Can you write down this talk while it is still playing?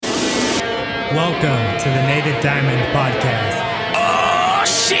Welcome to the Native Diamond Podcast. Oh,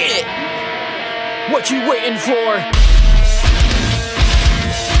 shit! What you waiting for?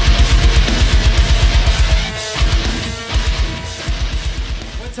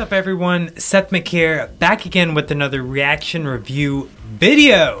 What's up, everyone? Seth Mick here, back again with another reaction review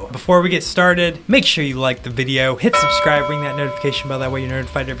video. Before we get started, make sure you like the video, hit subscribe, ring that notification bell, that way you're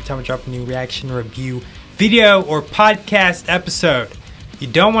notified every time I drop a new reaction review video or podcast episode. You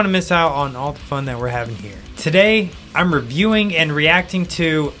don't want to miss out on all the fun that we're having here. Today, I'm reviewing and reacting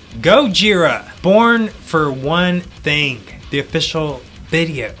to Gojira, Born for One Thing, the official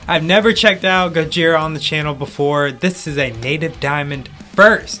video. I've never checked out Gojira on the channel before. This is a Native Diamond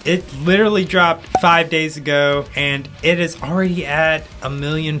first. It literally dropped 5 days ago and it is already at 1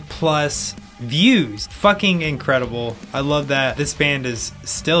 million plus views. Fucking incredible. I love that this band is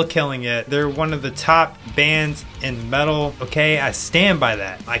still killing it. They're one of the top bands in metal. Okay, I stand by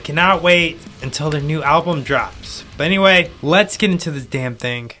that. I cannot wait until their new album drops. But anyway, let's get into this damn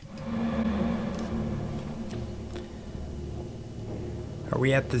thing. Are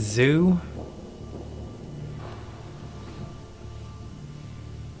we at the zoo?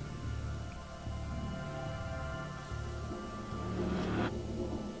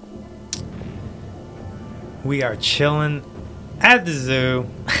 We are chilling at the zoo.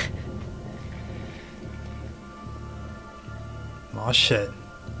 Oh shit.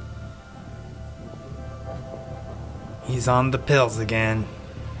 He's on the pills again.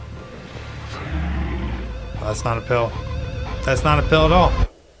 Oh, that's not a pill. That's not a pill at all. Or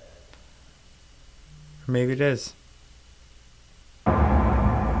maybe it is.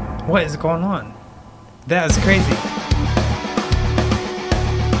 What is going on? That is crazy.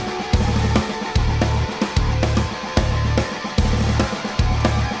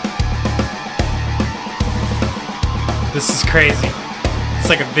 This is crazy. It's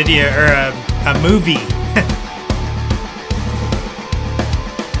like a video or a movie.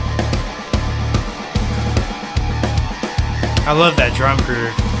 I love that drum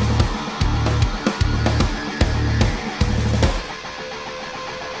groove.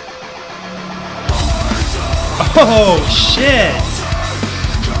 Oh shit!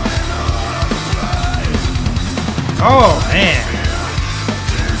 Oh man!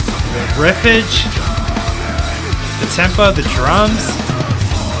 The riffage. The tempo, the drums.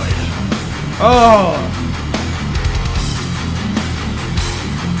 Oh!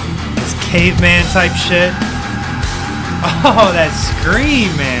 This caveman type shit. Oh, that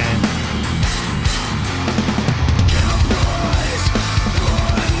scream, man.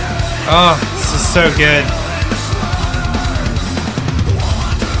 Oh, this is so good.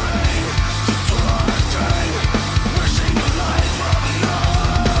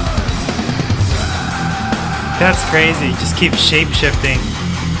 That's crazy. Just keep shape-shifting.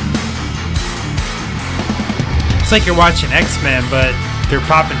 It's like you're watching X-Men, but they're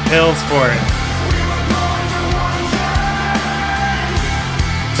popping pills for it.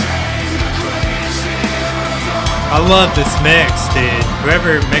 I love this mix, dude.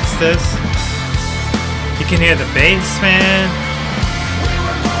 Whoever mixed this, you can hear the bass, man.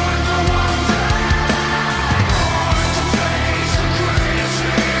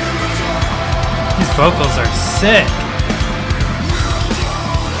 These vocals are sick.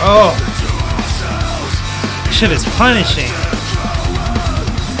 Oh, shit is punishing.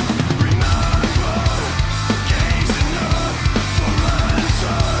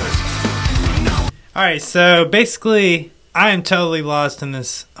 Alright, so basically, I am totally lost in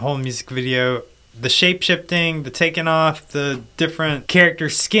this whole music video. The shape-shifting, the taking off, the different character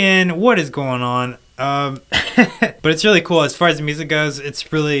skin, what is going on? But it's really cool. As far as the music goes,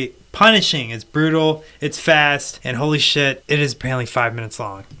 it's really punishing. It's brutal, it's fast, and holy shit, it is apparently 5 minutes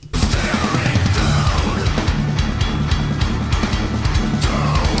long.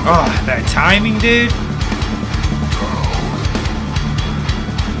 Oh, that timing, dude.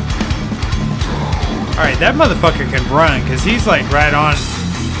 Alright, that motherfucker can run, because he's like right on.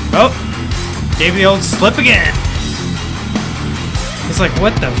 Oh, gave the old slip again. It's like,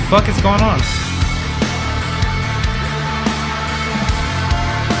 what the fuck is going on?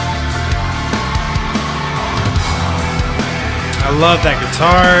 I love that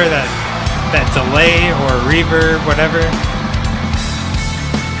guitar, that delay or reverb, whatever.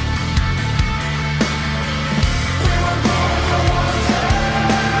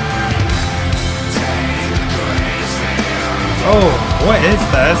 Oh, what is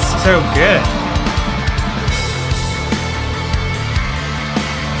this? So good.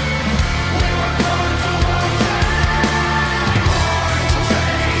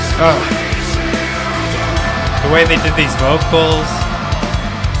 Oh. The way they did these vocals.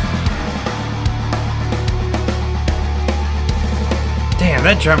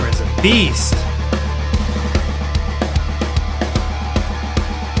 that drummer is a beast.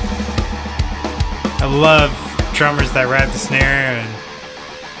 I love drummers that ride the snare and...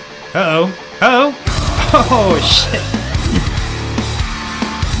 Uh-oh. Uh-oh. Oh, shit.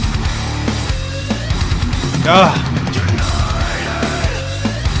 Oh.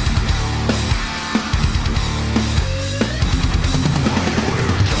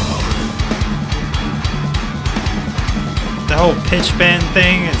 The whole pitch bend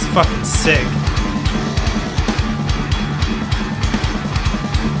thing is fucking sick.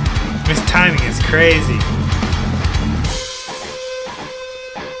 This timing is crazy.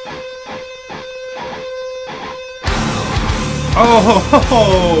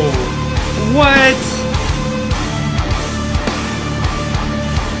 Oh, what?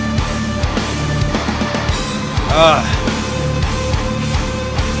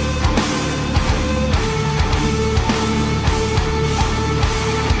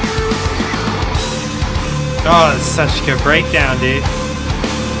 Oh, that's such a good breakdown, dude.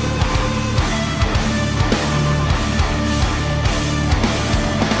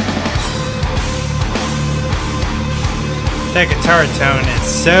 That guitar tone is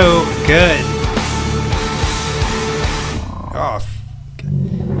so good. Oh,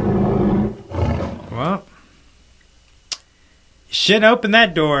 well, you shouldn't open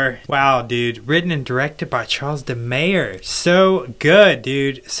that door. Wow, dude. Written and directed by Charles DeMayer. So good,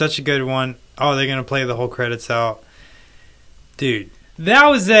 dude. Such a good one. Oh, they're gonna play the whole credits out. Dude, that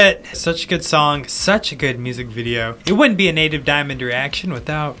was it. Such a good song, such a good music video. It wouldn't be a Native Diamond reaction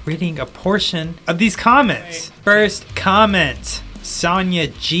without reading a portion of these comments. First comment, Sonia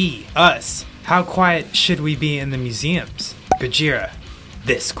G, us. How quiet should we be in the museums? Gojira,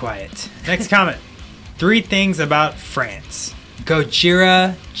 this quiet. Next comment, 3 things about France.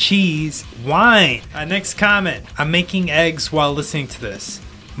 Gojira, cheese, wine. Next comment, I'm making eggs while listening to this.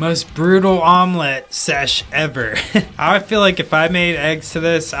 Most brutal omelet sesh ever. I feel like if I made eggs to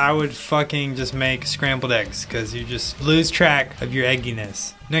this, I would fucking just make scrambled eggs because you just lose track of your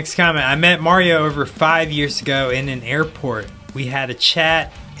egginess. Next comment, I met Mario over 5 years ago in an airport. We had a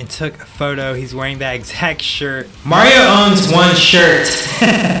chat and took a photo. He's wearing that exact shirt. Mario owns one shirt.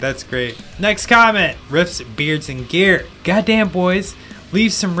 That's great. Next comment, riffs, beards, and gear. Goddamn boys,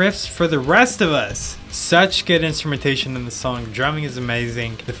 leave some riffs for the rest of us. Such good instrumentation in the song. Drumming is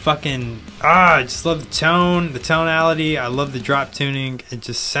amazing. The fucking I just love the tone, the tonality. I love the drop tuning. It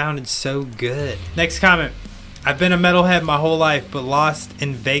just sounded so good. Next comment. I've been a metalhead my whole life, but Lost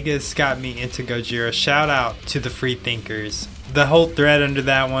in Vegas got me into Gojira. Shout out to the free thinkers. The whole thread under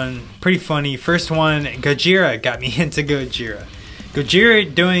that one, pretty funny. First one, Gojira got me into Gojira.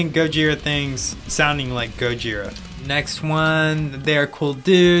 Gojira doing Gojira things, sounding like Gojira. Next one, they are cool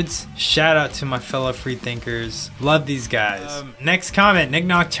dudes. Shout out to my fellow freethinkers. Love these guys. Next comment, Nick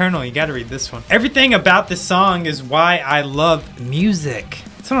Nocturnal. You gotta read this one. Everything about this song is why I love music.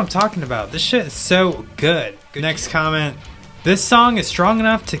 That's what I'm talking about. This shit is so good. Next comment, this song is strong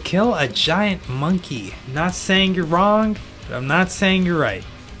enough to kill a giant monkey. Not saying you're wrong, but I'm not saying you're right.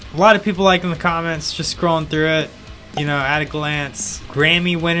 A lot of people like in the comments, just scrolling through it. You know, at a glance,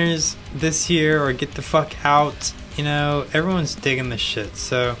 Grammy winners this year or get the fuck out. You know, everyone's digging this shit.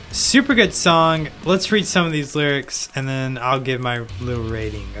 So, super good song. Let's read some of these lyrics and then I'll give my little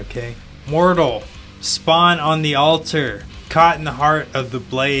rating, okay? Mortal, spawn on the altar, caught in the heart of the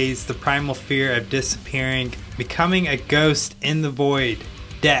blaze, the primal fear of disappearing, becoming a ghost in the void,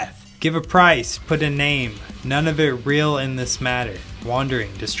 death, give a price, put a name, none of it real in this matter,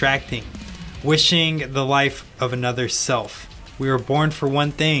 wandering, distracting, wishing the life of another self. We were born for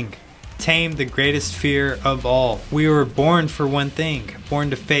one thing. Tame the greatest fear of all. We were born for one thing, born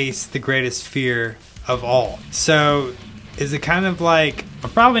to face the greatest fear of all. So is it kind of like,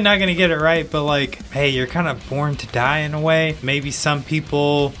 I'm probably not gonna get it right, but like, hey, you're kind of born to die in a way. Maybe some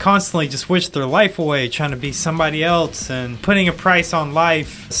people constantly just wish their life away, trying to be somebody else and putting a price on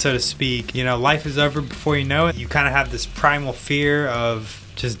life, so to speak. You know, life is over before you know it. You kind of have this primal fear of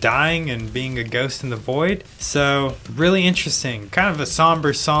just dying and being a ghost in the void. So really interesting, kind of a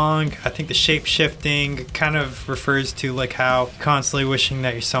somber song. I think the shape shifting kind of refers to like how constantly wishing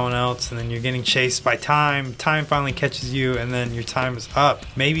that you're someone else and then you're getting chased by time finally catches you and then your time is up.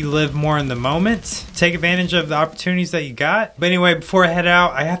 Maybe live more in the moment, take advantage of the opportunities that you got. But anyway, before I head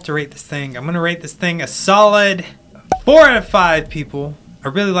out, I have to rate this thing. I'm gonna rate this thing a solid 4 out of 5, people. I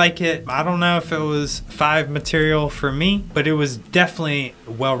really like it. I don't know if it was 5 material for me, but it was definitely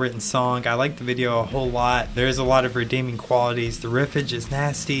a well-written song. I like the video a whole lot. There's a lot of redeeming qualities. The riffage is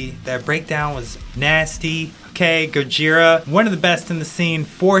nasty. That breakdown was nasty. Okay, Gojira, one of the best in the scene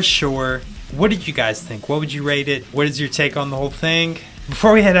for sure. What did you guys think? What would you rate it? What is your take on the whole thing?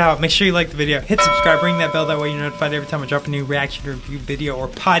 Before we head out, make sure you like the video, hit subscribe, ring that bell, that way you're notified every time I drop a new reaction, review video, or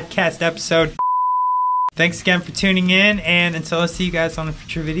podcast episode. Thanks again for tuning in, and until I see you guys on a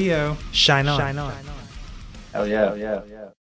future video, shine on. Hell yeah.